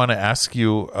minute. We want to ask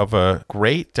you of a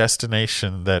great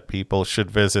destination that people should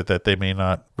visit that they may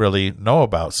not really know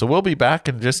about. So we'll be back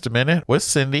in just a minute with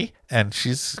Cindy, and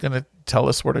she's going to tell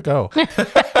us where to go.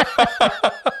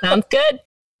 Sounds good.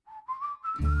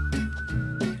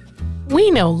 We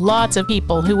know lots of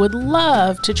people who would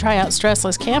love to try out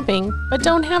stressless camping, but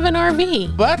don't have an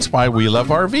RV. That's why we love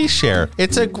RV Share.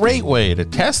 It's a great way to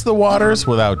test the waters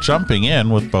without jumping in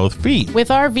with both feet. With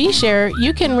RV Share,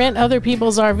 you can rent other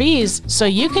people's RVs so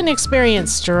you can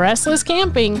experience stressless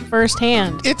camping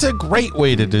firsthand. It's a great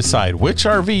way to decide which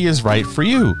RV is right for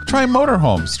you. Try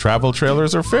motorhomes, travel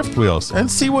trailers, or fifth wheels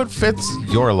and see what fits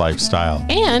your lifestyle.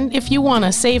 And if you want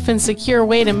a safe and secure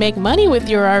way to make money with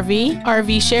your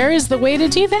RV Share is the way to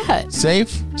do that.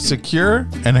 Safe, secure,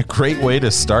 and a great way to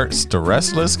start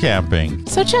stressless camping.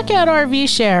 So check out RV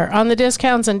Share on the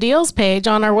discounts and deals page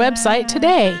on our website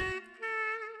today.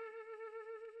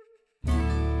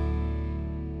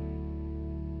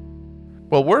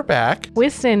 Well, we're back.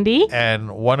 With Cindy.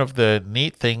 And one of the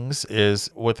neat things is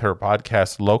with her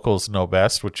podcast, Locals Know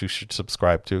Best, which you should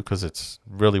subscribe to because it's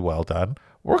really well done.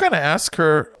 We're going to ask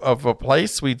her of a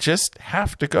place we just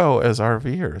have to go as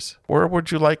RVers. Where would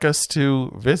you like us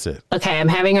to visit? Okay, I'm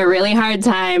having a really hard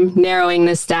time narrowing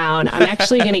this down. I'm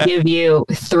actually going to give you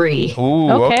 3.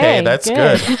 Ooh, okay, that's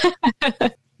good.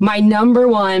 My number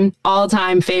one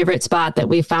all-time favorite spot that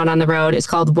we found on the road is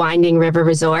called Winding River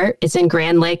Resort. It's in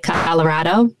Grand Lake,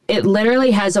 Colorado. It literally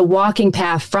has a walking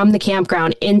path from the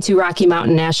campground into Rocky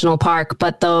Mountain National Park,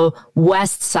 but the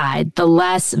west side, the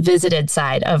less visited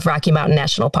side of Rocky Mountain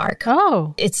National Park.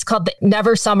 Oh. It's called the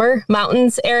Never Summer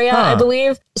Mountains area, I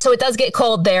believe. So it does get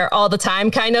cold there all the time,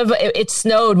 kind of. It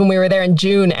snowed when we were there in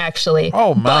June, actually.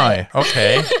 Oh, my.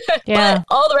 Okay. Yeah. But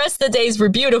all the rest of the days were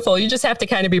beautiful. You just have to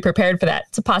kind of be prepared for that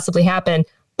to possibly happen.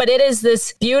 But it is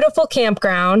this beautiful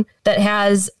campground that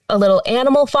has a little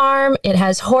animal farm. It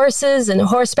has horses and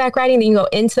horseback riding that you can go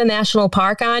into the national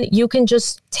park on. You can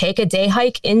just take a day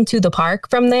hike into the park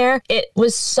from there. It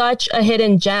was such a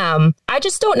hidden gem. I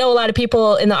just don't know a lot of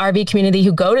people in the RV community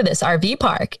who go to this RV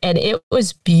park, and it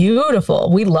was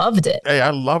beautiful. We loved it. Hey,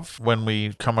 I love when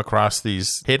we come across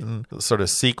these hidden sort of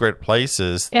secret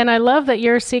places. And I love that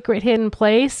your secret hidden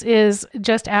place is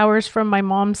just hours from my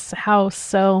mom's house.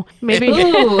 So maybe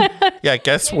Yeah,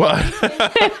 guess what?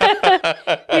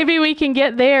 maybe we can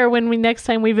get there when next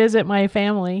time we visit my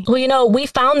family. Well, you know, we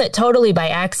found that totally by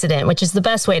accident, which is the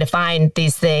best way to find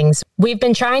these things. We've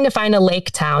been trying to find a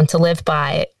lake town to live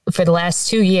by for the last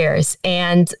 2 years,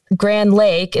 and Grand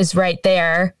Lake is right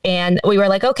there. And we were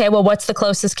like, okay, well, what's the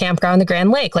closest campground to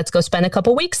Grand Lake? Let's go spend a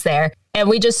couple weeks there. And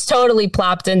we just totally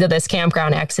plopped into this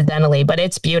campground accidentally, but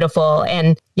it's beautiful.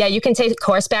 And yeah, you can take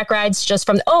horseback rides just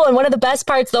from, and one of the best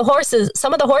parts,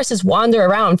 some of the horses wander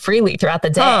around freely throughout the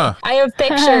day. I have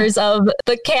pictures of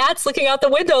the cats looking out the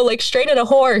window, like straight at a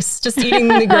horse, just eating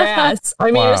the grass.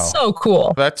 I mean, It was so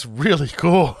cool. That's really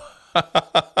cool.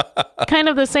 kind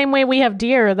of the same way we have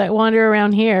deer that wander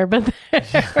around here, but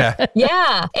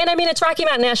Yeah. And I mean, it's Rocky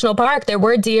Mountain National Park. There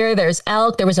were deer, there's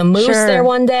elk, there was a moose Sure. there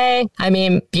one day. I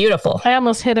mean, beautiful. I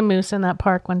almost hit a moose in that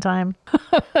park one time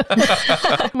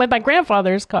with my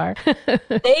grandfather's car.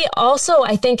 They also,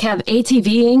 I think, have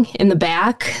ATVing in the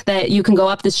back that you can go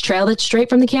up this trail that's straight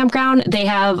from the campground. They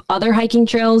have other hiking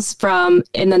trails from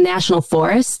in the national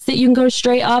forests that you can go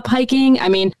straight up hiking. I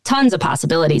mean, tons of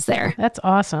possibilities there. That's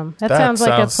awesome. That sounds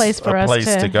like a place for us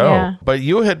to go. Yeah. But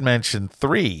you had mentioned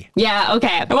 3. Yeah,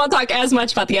 okay. I won't talk as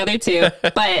much about the other 2,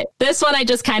 but this one I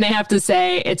just kind of have to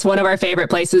say it's one of our favorite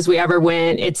places we ever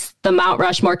went. It's the Mount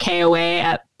Rushmore KOA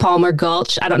at Palmer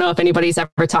Gulch. I don't know if anybody's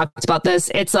ever talked about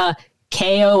this. It's a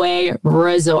KOA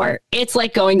resort. It's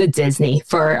like going to Disney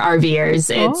for RVers.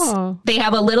 They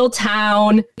have a little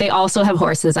town. They also have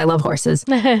horses. I love horses.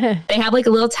 They have like a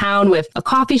little town with a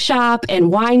coffee shop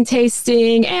and wine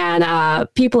tasting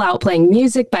and people out playing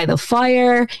music by the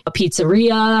fire, a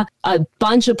pizzeria, a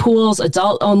bunch of pools,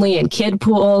 adult only and kid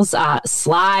pools,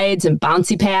 slides and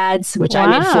bouncy pads, which I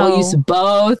made full use of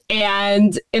both.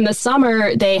 And in the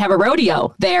summer, they have a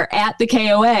rodeo there at the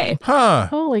KOA. Huh.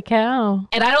 Holy cow.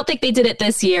 And I don't think they did it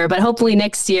this year, but hopefully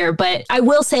next year. But I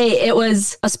will say it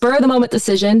was a spur of the moment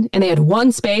decision, and they had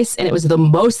one space, and it was the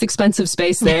most expensive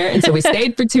space there. And so we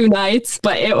stayed for 2 nights,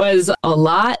 but it was a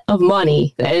lot of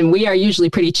money, and we are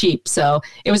usually pretty cheap. So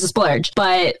it was a splurge,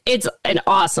 but it's an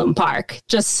awesome park.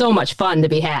 Just so much fun to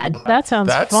be had. That sounds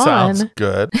That fun. sounds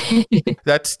good.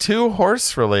 That's 2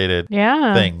 horse-related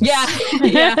Yeah. things. Yeah,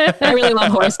 yeah. I really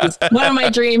love horses. One of my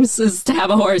dreams is to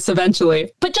have a horse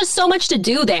eventually. But just so much to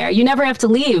do there. You never have to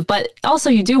leave, but also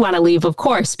you do want to leave, of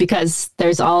course, because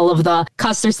there's all of the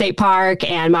Custer State Park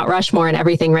and Mount Rushmore and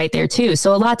everything right there too.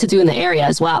 So a lot to do in the area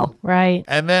as well. Right.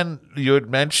 And then you had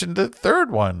mentioned the 3rd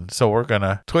one. So we're going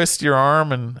to twist your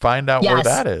arm and find out where Yes.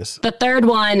 that is. The 3rd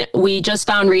one we just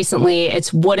found recently.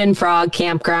 It's Wooden Frog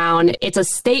Campground. It's a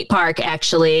state park,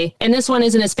 actually. And this one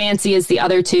isn't as fancy as the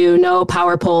other 2. No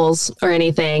power poles or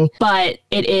anything. But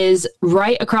it is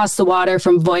right across the water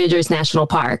from Voyageurs National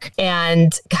Park.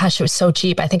 And gosh, it was so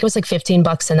cheap. I think it was like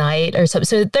 $15 a night or something.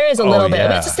 So there is a little bit. I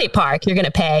mean, yeah. it's a state park. You're going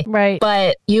to pay. Right.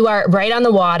 But you are right on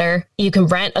the water. You can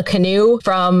rent a canoe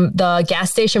from the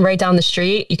gas station right down the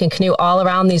street. You can canoe all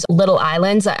around these little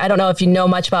islands. I don't know if you know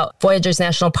much about Voyageurs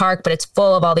National Park, but it's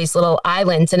full of all these little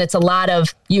islands. And it's a lot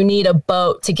of, you need a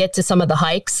boat to get to some of the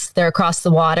hikes. They're across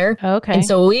the water. Okay. And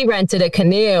so we rented a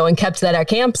canoe and kept it at our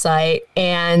campsite.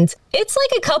 And it's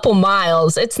like a couple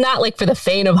miles. It's not like for the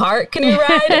faint of heart canoe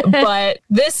ride, but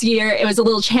This year, it was a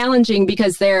little challenging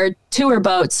because their tour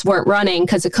boats weren't running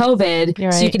because of COVID.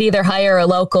 You're so right. you could either hire a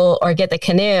local or get the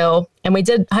canoe. And we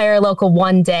did hire a local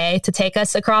one day to take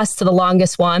us across to the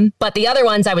longest one. But the other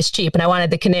ones, I was cheap and I wanted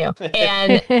the canoe.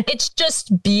 And it's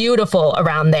just beautiful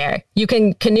around there. You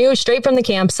can canoe straight from the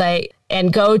campsite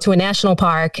and go to a national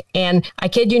park. And I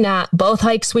kid you not, both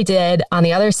hikes we did on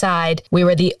the other side, we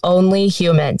were the only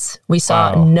humans. We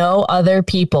saw Wow. no other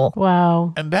people.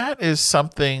 Wow. And that is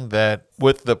something that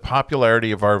with the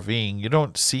popularity of RVing, you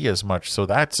don't see as much. So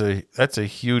that's a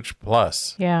huge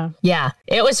plus. Yeah. Yeah,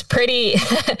 it was pretty,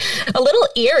 a little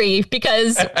eerie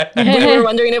because we were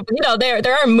wondering if,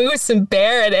 there are moose and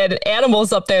bear and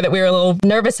animals up there that we were a little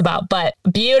nervous about, but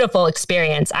beautiful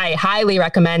experience. I highly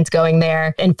recommend going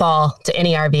there in fall to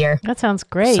any RVer. That sounds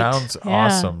great. Sounds Yeah.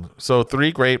 awesome. So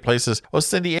 3 great places. Well,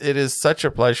 Cindy, it is such a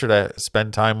pleasure to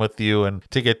spend time with you and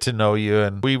to get to know you.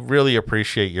 And we really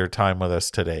appreciate your time with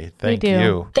us today. Thank do.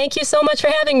 you. Thank you so much for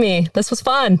having me. This was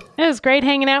fun. It was great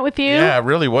hanging out with you. Yeah, it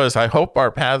really was. I hope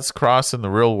our paths cross in the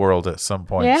real world at some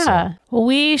point. Yeah. So. Well,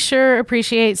 we sure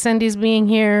appreciate Cindy's being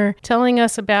here, telling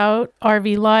us about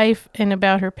RV life and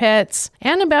about her pets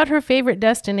and about her favorite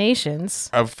destinations.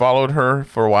 I've followed her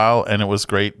for a while, and it was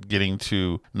great getting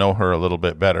to know her a little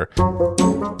bit better.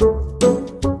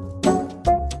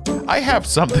 I have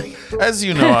something. As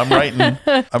you know,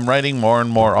 I'm writing more and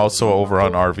more also over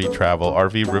on RV travel,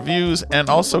 RV reviews, and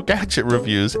also gadget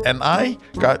reviews. And I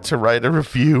got to write a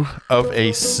review of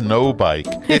a snow bike.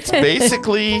 It's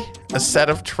basically a set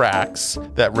of tracks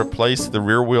that replace the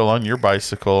rear wheel on your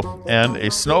bicycle and a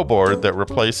snowboard that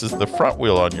replaces the front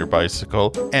wheel on your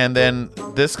bicycle. And then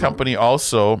this company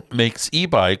also makes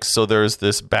e-bikes. So there's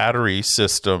this battery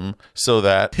system so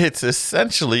that it's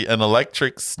essentially an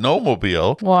electric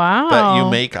snowmobile. Wow. That you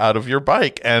make out of your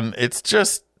bike. And it's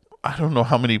just, I don't know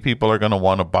how many people are going to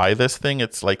want to buy this thing.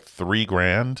 It's like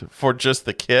 $3,000 for just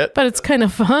the kit. But it's kind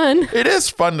of fun. It is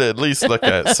fun to at least look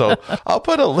at. So I'll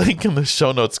put a link in the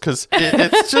show notes because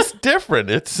it's just different.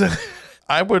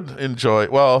 I would enjoy,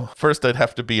 well, first I'd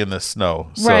have to be in the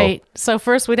snow. So, Right. So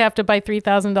first we'd have to buy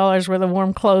 $3,000 worth of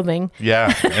warm clothing.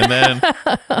 yeah. And then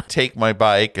take my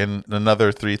bike and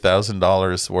another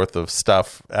 $3,000 worth of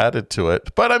stuff added to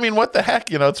it. But I mean, what the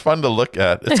heck? It's fun to look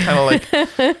at. It's kind of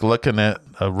like looking at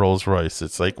a Rolls Royce.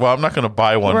 It's like, well, I'm not going to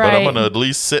buy one, but I'm Right. going to at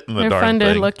least sit in the They're darn fun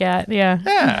thing. to look at. Yeah.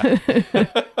 Yeah.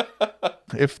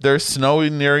 If there's snow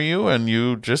near you and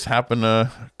you just happen to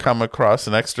come across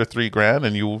an extra $3,000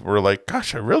 and you were like,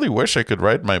 gosh, I really wish I could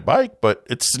ride my bike, but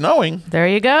it's snowing. There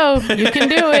you go. You can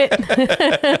do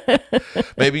it.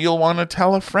 Maybe you'll want to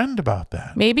tell a friend about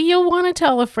that. Maybe you'll want to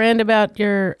tell a friend about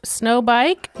your snow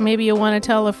bike. Maybe you'll want to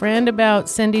tell a friend about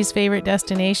Cindy's favorite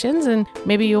destinations. And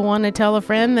maybe you'll want to tell a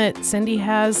friend that Cindy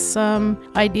has some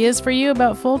ideas for you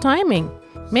about full timing.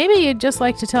 Maybe you'd just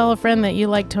like to tell a friend that you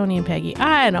like Tony and Peggy.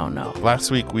 I don't know.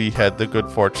 Last week, we had the good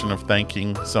fortune of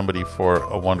thanking somebody for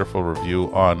a wonderful review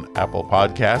on Apple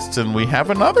Podcasts, and we have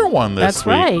another one this That's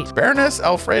week. right. Baroness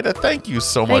Alfreda, thank you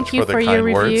so Thank much you for the for kind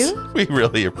your words. review. We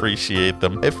really appreciate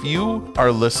them. If you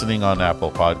are listening on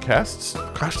Apple Podcasts,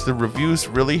 gosh, the reviews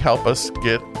really help us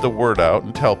get the word out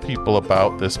and tell people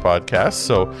about this podcast.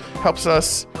 So help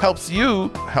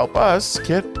us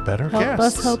get better Help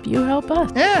guests. us help you help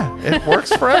us. Yeah, it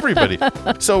works for everybody.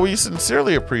 So we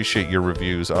sincerely appreciate your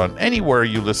reviews on anywhere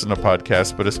you listen to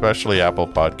podcasts, but especially Apple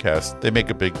Podcasts. They make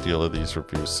a big deal of these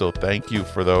reviews. So thank you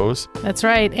for those. That's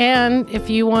right. And if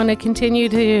you want to continue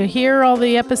to hear all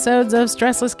the episodes of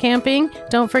Stressless Camping,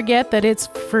 don't forget that it's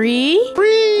free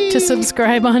to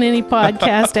subscribe on any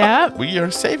podcast app. We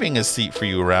are saving a seat for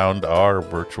you around our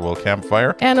virtual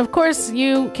campfire. And of course,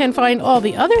 you can find all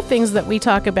the other things that we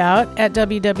talk about at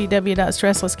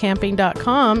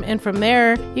www.stresslesscamping.com. And from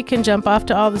there, you can jump off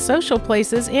to all the social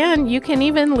places, and you can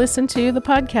even listen to the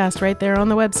podcast right there on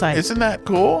the website. Isn't that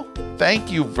cool?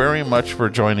 Thank you very much for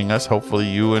joining us. Hopefully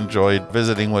you enjoyed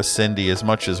visiting with Cindy as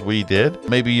much as we did.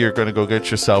 Maybe you're going to go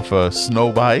get yourself a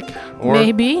snow bike, or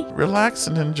Maybe. relax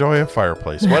and enjoy a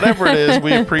fireplace. Whatever it is,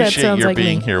 we appreciate sounds your like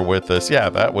being me. here with us. Yeah,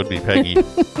 that would be Peggy.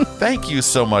 Thank you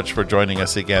so much for joining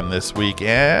us again this week,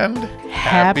 and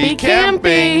Happy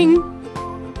camping!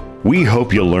 We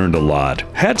hope you learned a lot,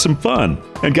 had some fun,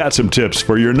 and got some tips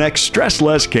for your next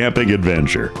stress-less camping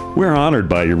adventure. We're honored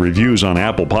by your reviews on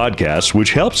Apple Podcasts,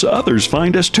 which helps others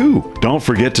find us too. Don't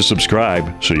forget to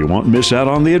subscribe so you won't miss out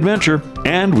on the adventure.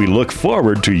 And we look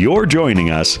forward to your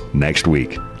joining us next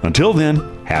week. Until then,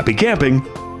 happy camping!